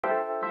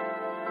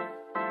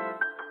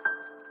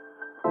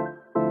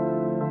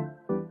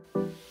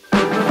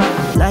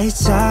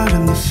Lights out,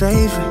 I'm your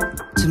favorite.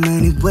 Too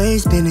many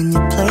ways, been in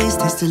your place,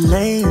 there's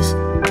delays.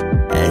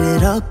 Add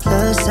it up,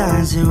 plus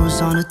sign, zeros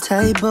on the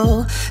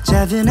table.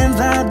 Driving and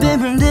vibing,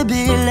 bring the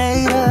beat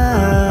later.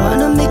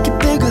 Wanna make it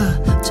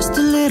bigger, just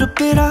a little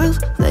bit of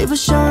flavor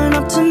showing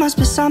up to my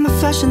space, I'm a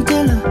fashion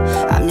dealer.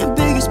 I'm your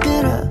biggest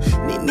bidder,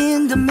 meet me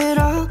in the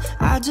middle.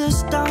 I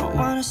just don't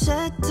wanna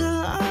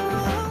settle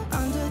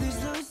under these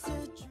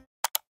lucid dreams.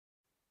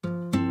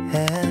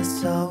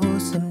 애써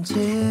웃음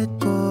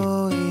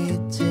짓고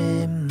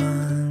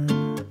있지만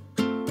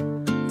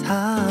다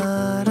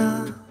알아.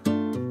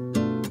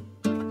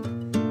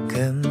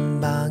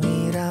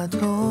 금방이라도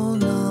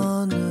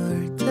넌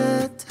울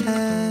듯해.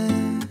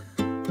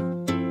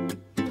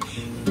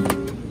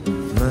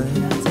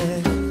 문득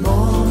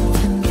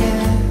모든 게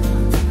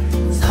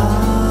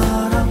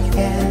서럽게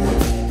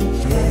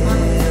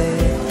느껴진다면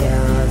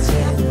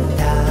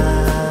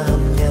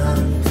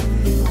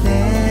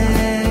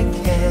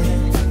내게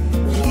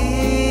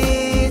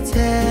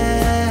기대어.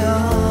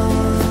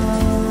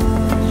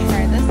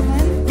 Try this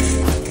one.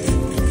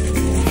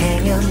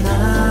 헤매나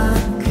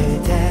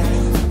그대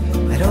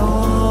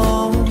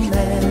외로움에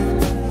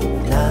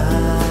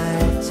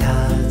날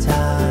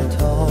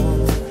찾아도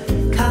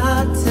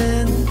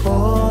같은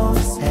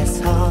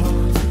곳에서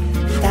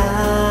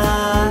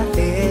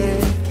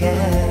기다릴게.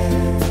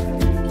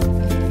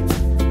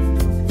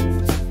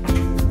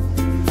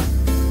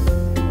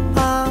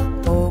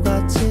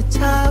 바보같이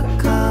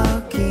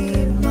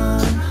착하기만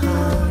한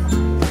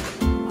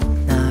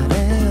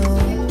나래요.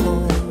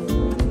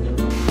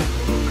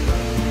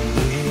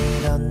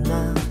 이런 나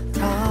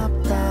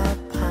답답한가요?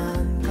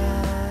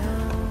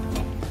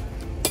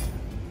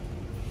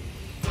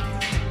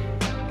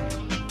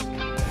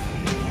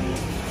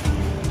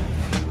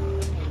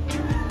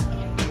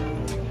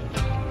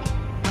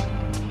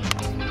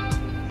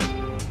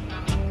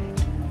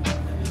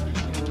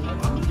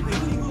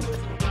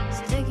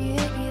 Sticky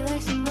icky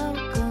like some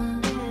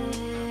bubblegum.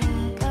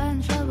 Got in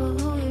trouble,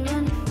 who we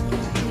running from?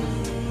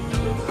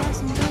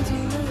 Passing down to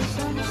little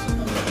something,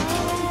 something.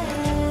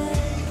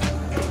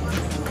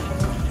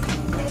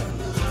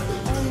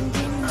 I didn't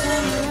keep me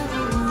down to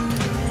everyone.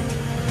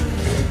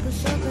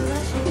 Push up and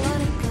let you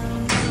wanna go.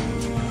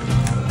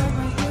 But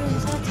my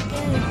feelings have to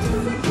get it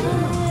done.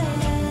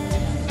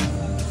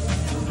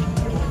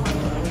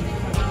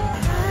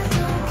 I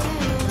don't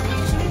care what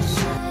you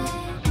say.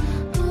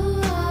 Who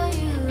are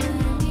you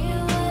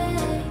anyway?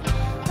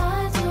 I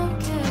don't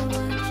care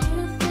what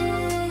you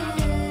think.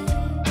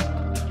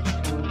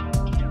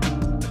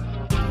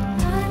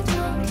 I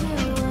don't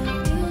care what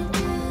you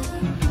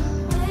do.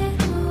 Wait,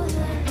 who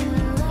the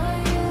hell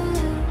are you?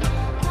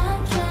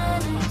 I'm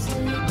trying to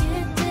take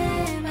it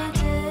day by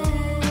day.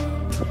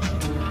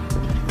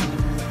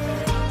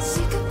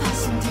 Sick of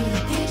passing through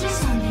the pages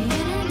on the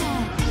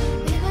internet.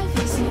 If I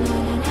feel seen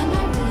on it, am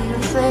I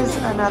really? This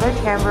is another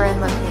Cameron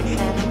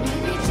location.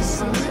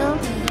 Seoul.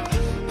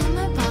 Am I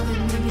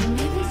bothered?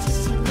 Maybe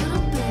just a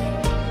little bit.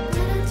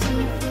 Then I do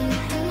feel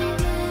heavy.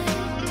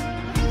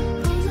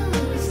 Please don't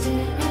let me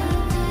stay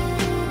around there.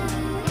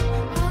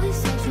 All these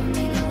things will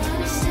make a lot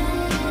of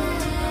sense.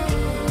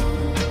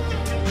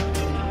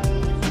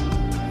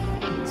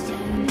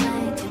 Staying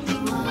late at the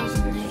walls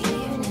in the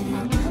evening.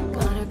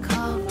 Got a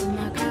call from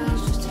my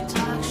girls just to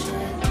talk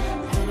shit.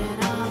 Heard it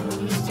all, but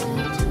we still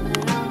do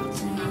it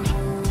often.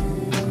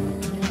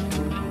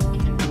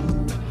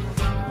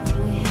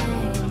 We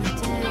hang in the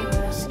day,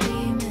 we're all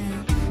scheming,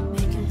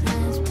 making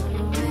plans, but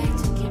we'll wait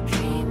to keep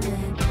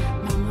dreaming.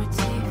 No more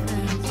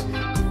defense, we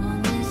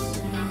won't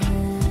listen.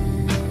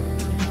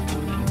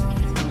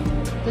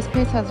 This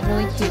place has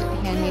really cute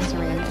handmade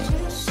ceramics.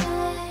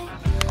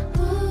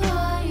 Who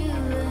are you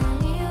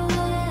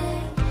anyway?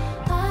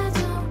 I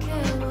don't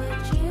care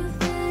what you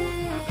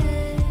think.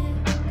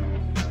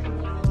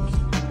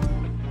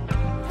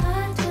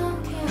 I don't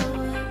care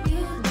what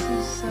you This do.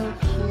 is so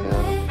cute.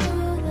 Wait, who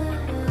the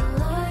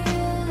hell are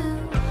you?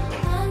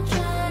 I'm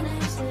trying to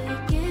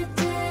take it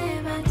day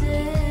by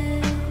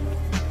day.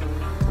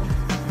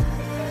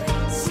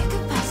 Sick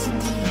of passing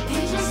through the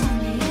pages on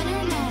the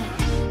internet.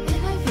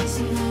 If I feel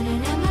seen on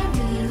it, am I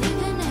really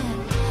living it?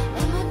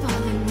 Am I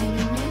bothered?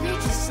 Maybe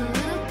just a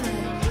little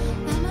bit.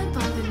 Am I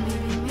bothered?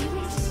 Maybe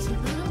just a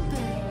little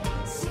bit.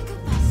 Sick of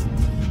passing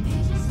through the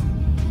pages on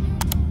the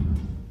internet.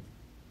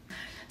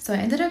 So I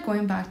ended up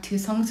going back to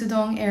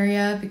Seongsu-dong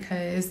area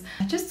because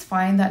I just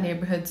find that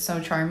neighborhood so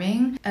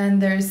charming,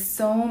 and there's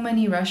so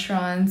many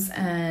restaurants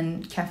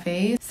and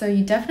cafes, so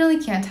you definitely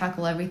can't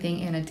tackle everything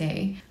in a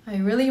day. I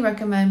really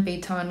recommend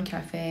Beiton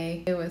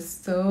Cafe. It was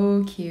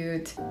so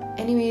cute.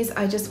 Anyways,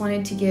 I just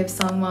wanted to give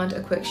Songmond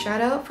a quick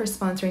shout out for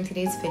sponsoring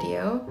today's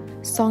video.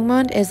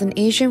 Songmond is an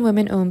Asian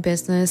women-owned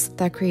business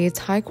that creates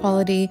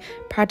high-quality,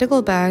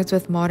 practical bags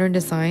with modern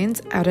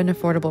designs at an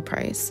affordable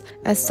price.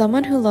 As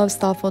someone who loves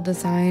thoughtful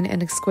design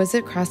and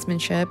exquisite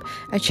craftsmanship,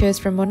 I chose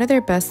from one of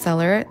their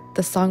bestseller,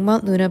 the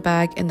Songmond Luna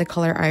bag in the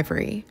color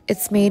ivory.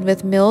 It's made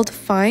with milled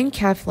fine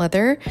calf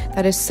leather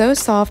that is so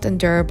soft and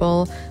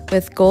durable,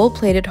 with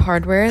gold-plated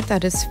hardware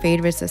that is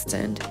fade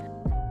resistant.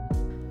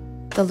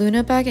 The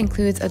Luna bag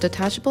includes a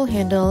detachable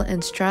handle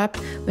and strap,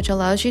 which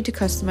allows you to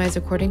customize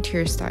according to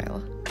your style.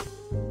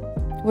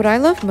 What I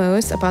love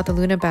most about the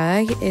Luna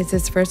bag is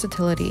its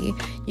versatility.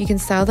 You can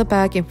style the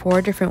bag in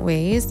 4 different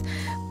ways.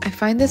 I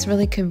find this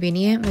really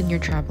convenient when you're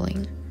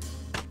traveling.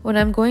 When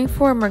I'm going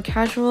for a more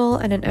casual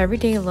and an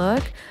everyday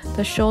look,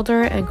 the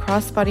shoulder and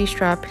crossbody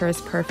strap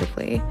pairs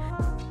perfectly.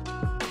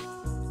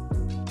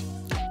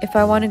 If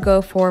I want to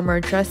go for a more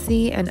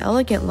dressy and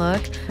elegant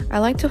look, I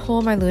like to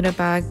hold my Luna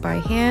bag by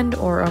hand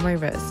or on my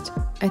wrist.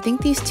 I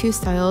think these 2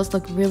 styles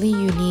look really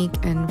unique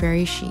and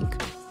very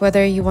chic.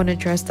 Whether you want to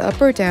dress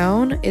up or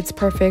down, it's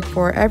perfect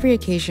for every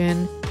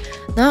occasion.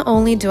 Not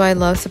only do I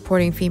love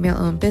supporting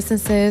female-owned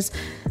businesses,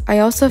 I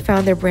also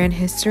found their brand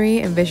history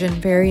and vision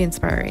very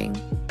inspiring.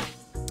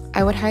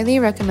 I would highly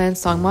recommend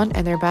Songmon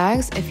and their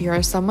bags if you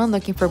are someone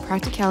looking for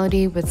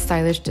practicality with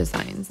stylish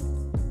designs.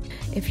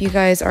 If you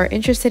guys are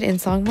interested in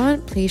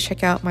Songmon, please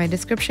check out my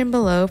description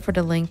below for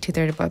the link to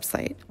their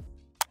website.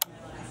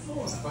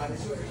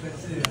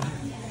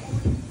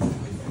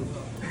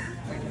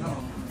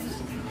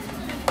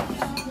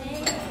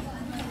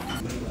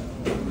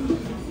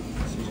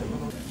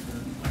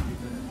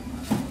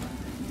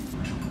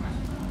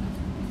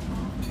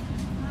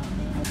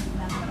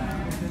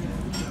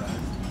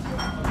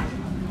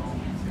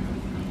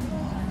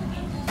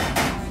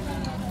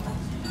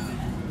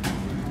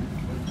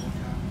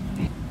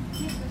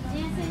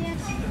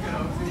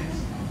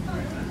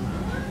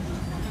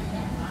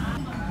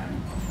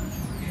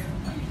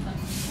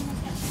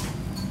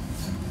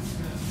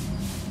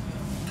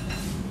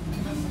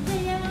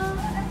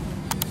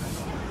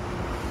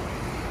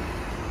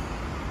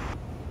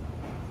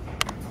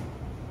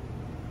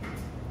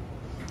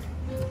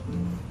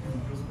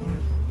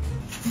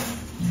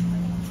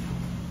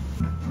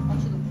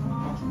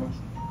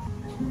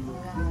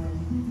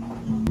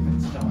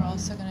 We're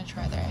also gonna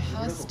try their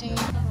house steak.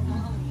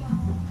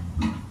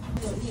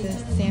 This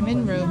is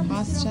salmon roe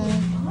pasta.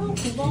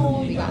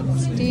 We got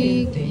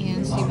steak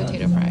and sweet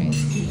potato fries.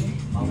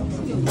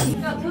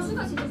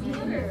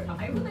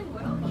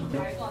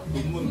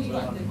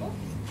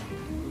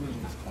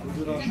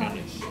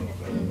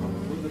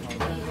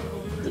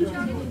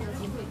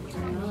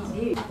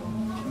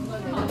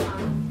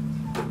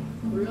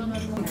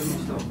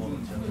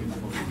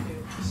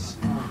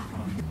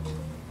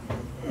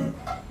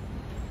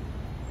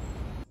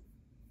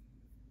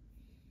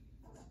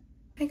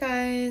 Hi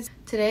guys!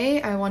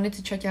 Today I wanted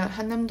to check out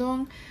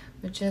Hannam-dong,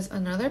 which is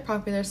another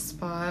popular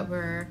spot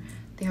where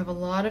they have a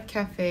lot of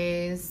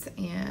cafes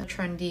and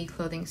trendy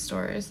clothing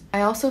stores.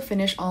 I also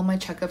finished all my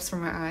checkups for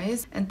my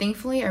eyes, and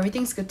thankfully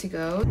everything's good to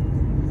go.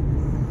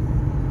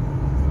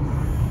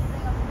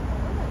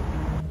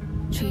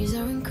 Trees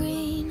aren't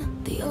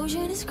green, the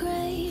ocean is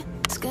gray,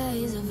 sky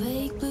is a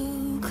vague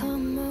blue,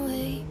 come my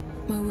way.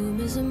 My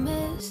room is a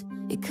mess,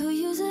 it could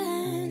use a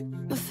hand.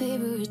 My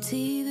favorite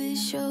TV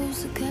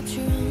shows are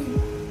capturing.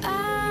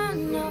 I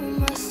know I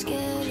must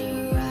get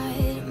it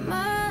right,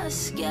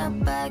 must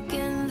get back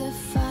in the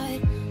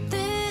fight.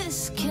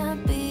 This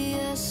can't be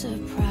a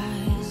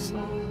surprise,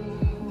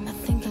 I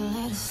think I'll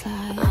let it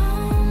slide.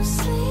 I'm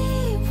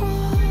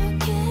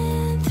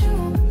sleepwalking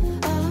through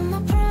all of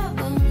my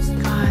problems.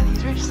 God,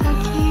 these are so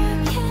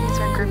cute. These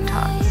are group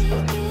talks.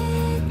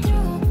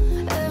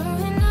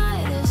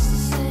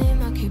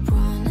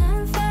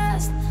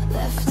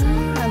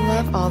 I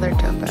love all their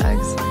tote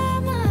bags.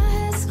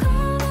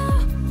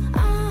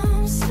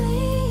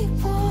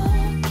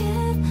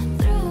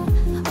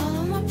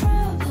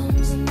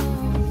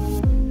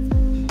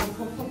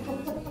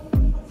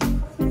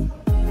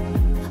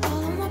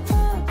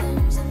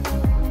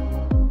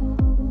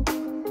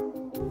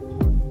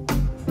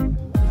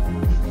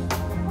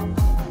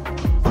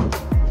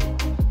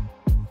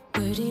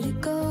 Where did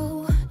it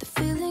go? The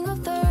feeling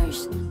of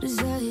thirst,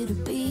 desire to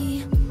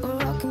be, or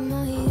rocking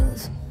my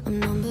heels. I'm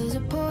numb as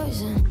a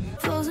poison,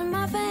 flows in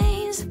my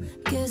veins.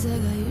 Guess I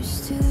got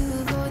used to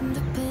avoiding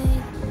the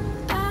pain.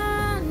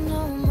 I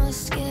know I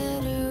must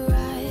get it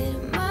right,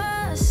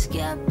 must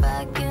get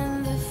back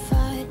in the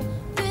fight.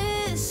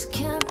 This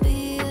can't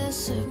be a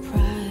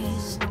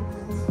surprise,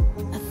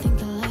 I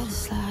think I'll let it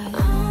slide.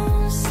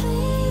 I'm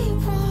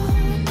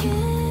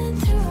sleepwalking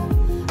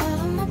through all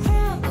of my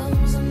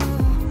problems. I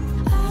know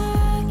I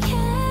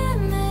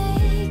can't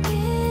make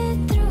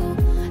it through.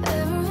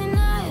 Every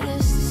night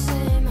is the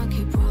same. I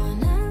keep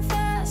running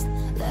fast,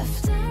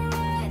 left and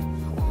right,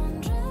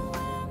 wondering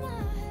where my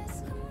head's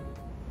gone.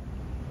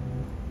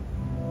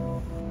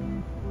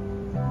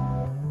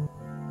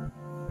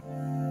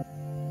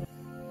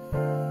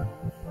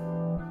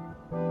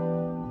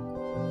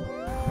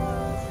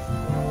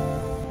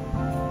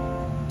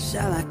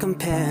 Shall I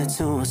compare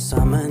to a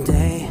summer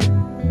day?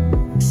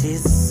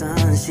 She's the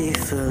sun, she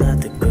fill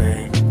out the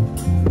gray.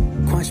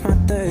 Quench my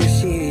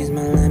thirst, she's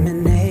my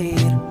lemonade.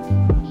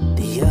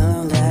 The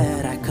yellow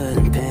that I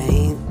couldn't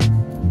paint.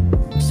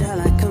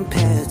 Shall I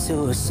compare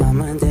to a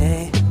summer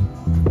day?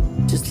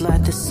 Just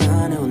like the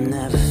sun, it will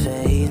never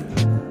fade.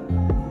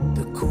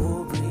 The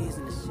cool breeze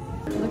and the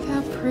shade. Look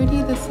how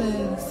pretty this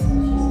is.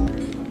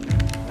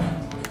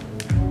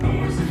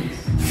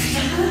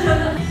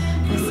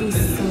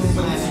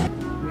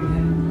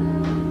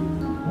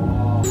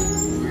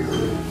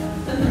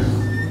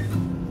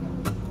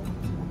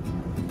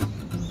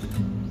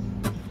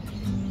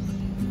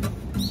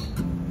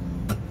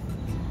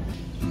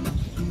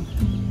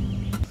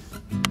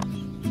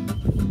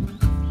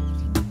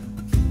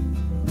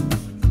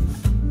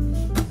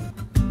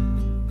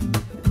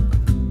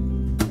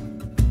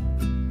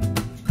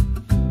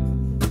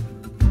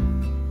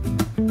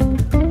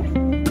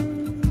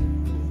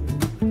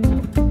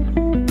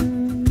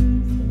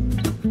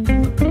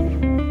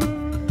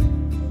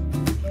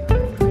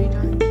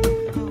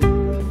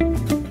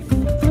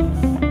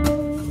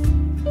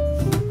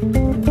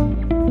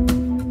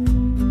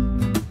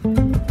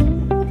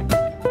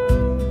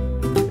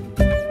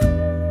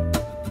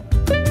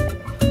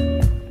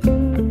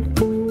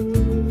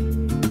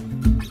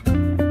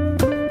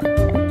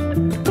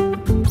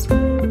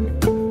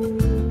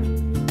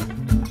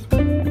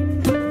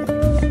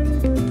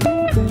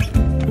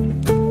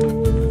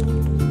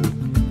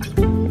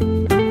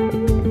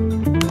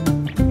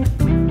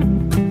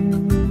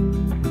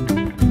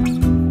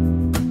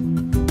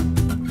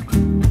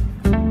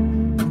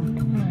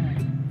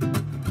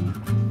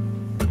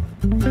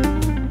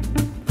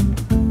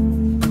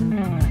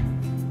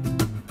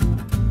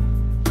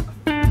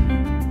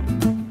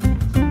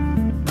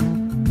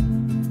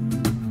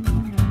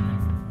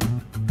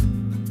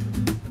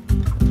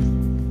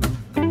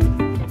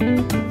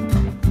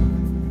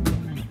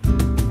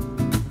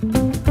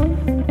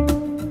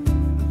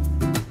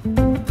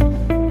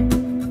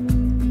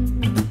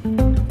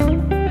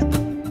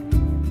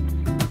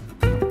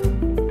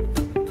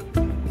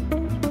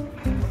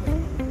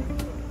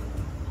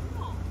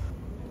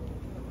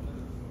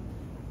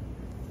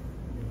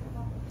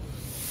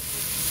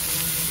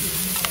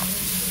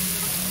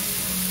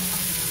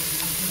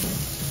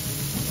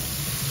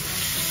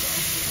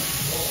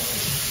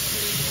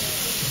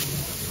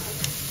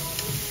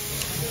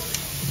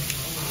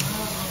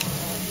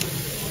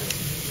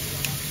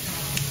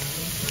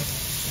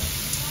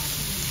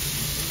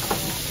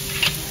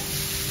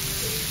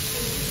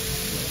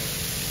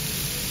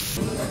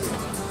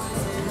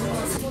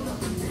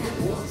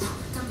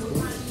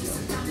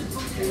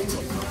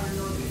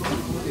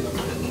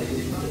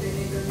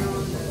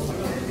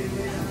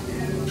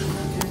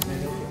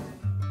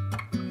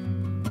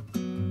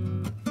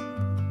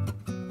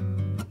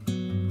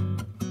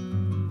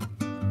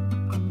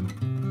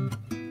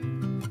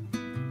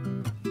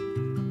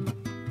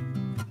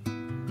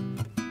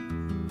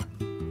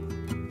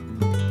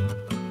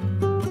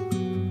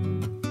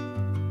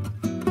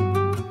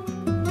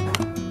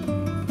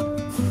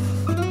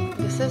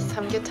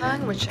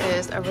 samgyetang, which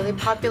is a really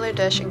popular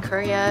dish in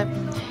Korea.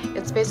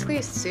 It's basically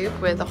a soup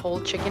with a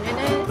whole chicken in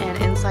it,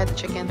 and inside the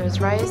chicken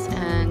there's rice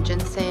and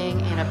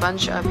ginseng and a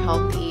bunch of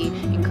healthy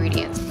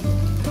ingredients.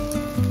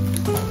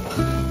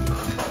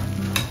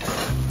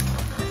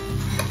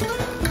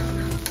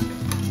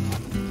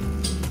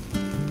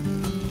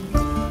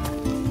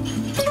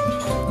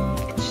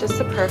 It's just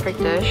a perfect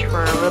dish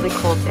for a really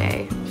cold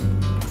day.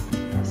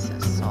 This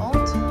is salt.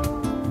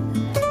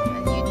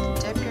 And you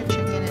dip your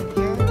chicken in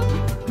here.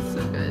 It's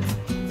so good.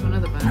 It's one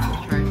of the best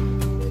I've tried.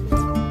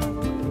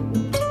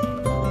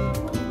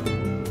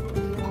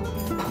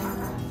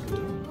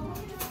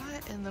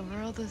 What in the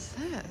world is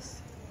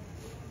this?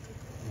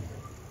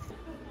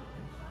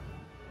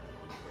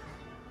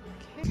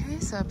 Okay,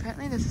 so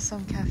apparently this is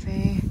some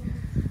cafe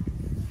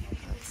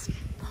that's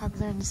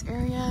popular in this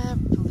area. I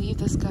believe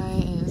this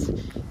guy is a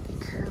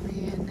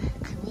Korean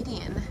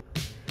comedian.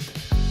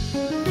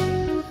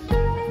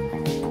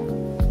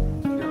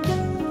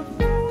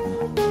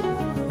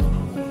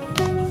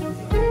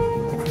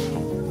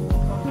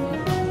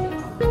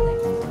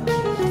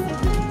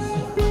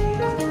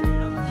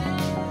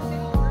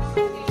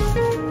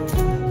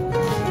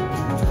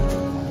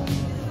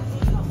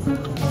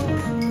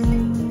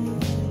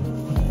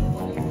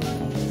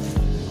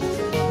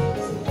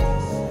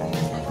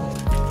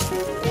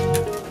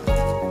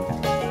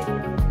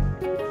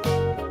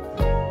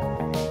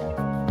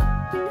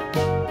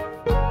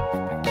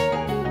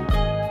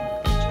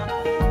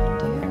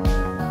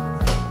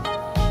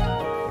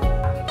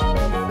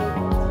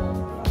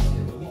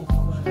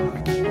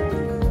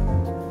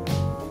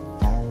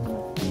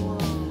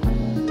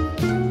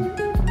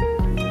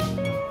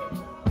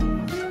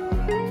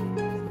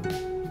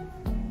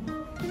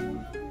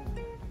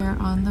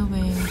 On the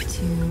way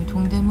to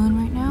Dongdaemun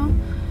right now.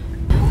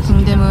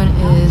 Dongdaemun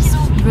is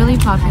really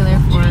popular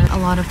for a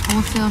lot of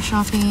wholesale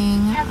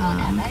shopping.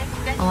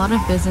 A lot of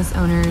business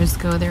owners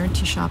go there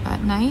to shop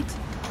at night.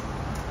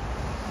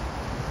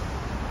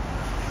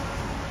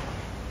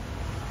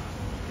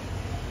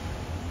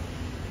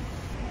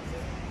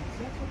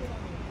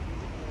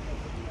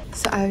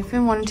 So I've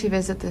been wanting to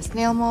visit this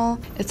nail mall.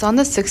 It's on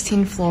the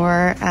 16th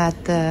floor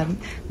at the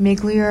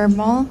Miglior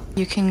Mall.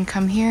 You can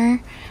come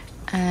here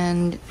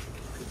and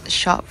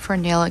shop for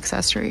nail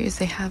accessories.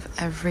 They have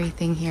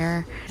everything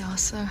here. They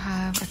also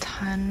have a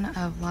ton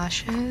of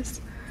lashes,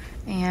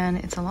 and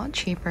it's a lot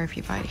cheaper if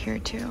you buy it here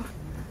too.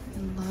 I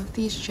love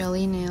these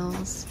jelly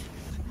nails.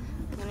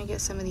 I'm gonna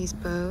get some of these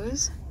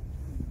bows.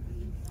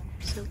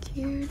 So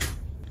cute.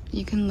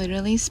 You can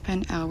literally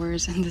spend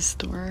hours in this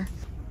store.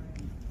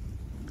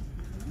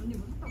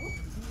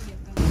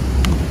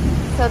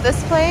 So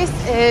this place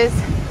is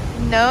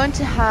known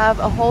to have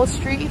a whole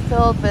street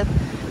filled with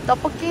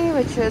tteokbokki,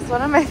 which is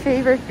one of my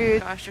favorite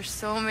foods. Gosh, there's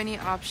so many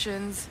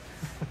options.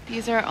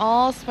 These are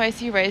all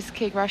spicy rice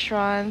cake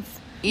restaurants.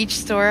 Each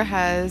store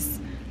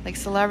has like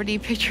celebrity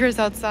pictures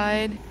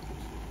outside.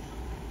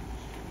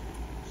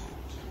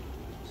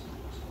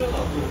 So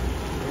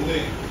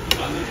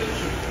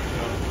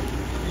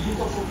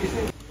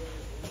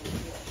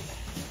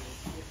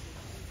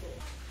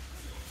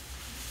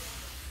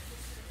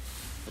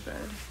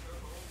good.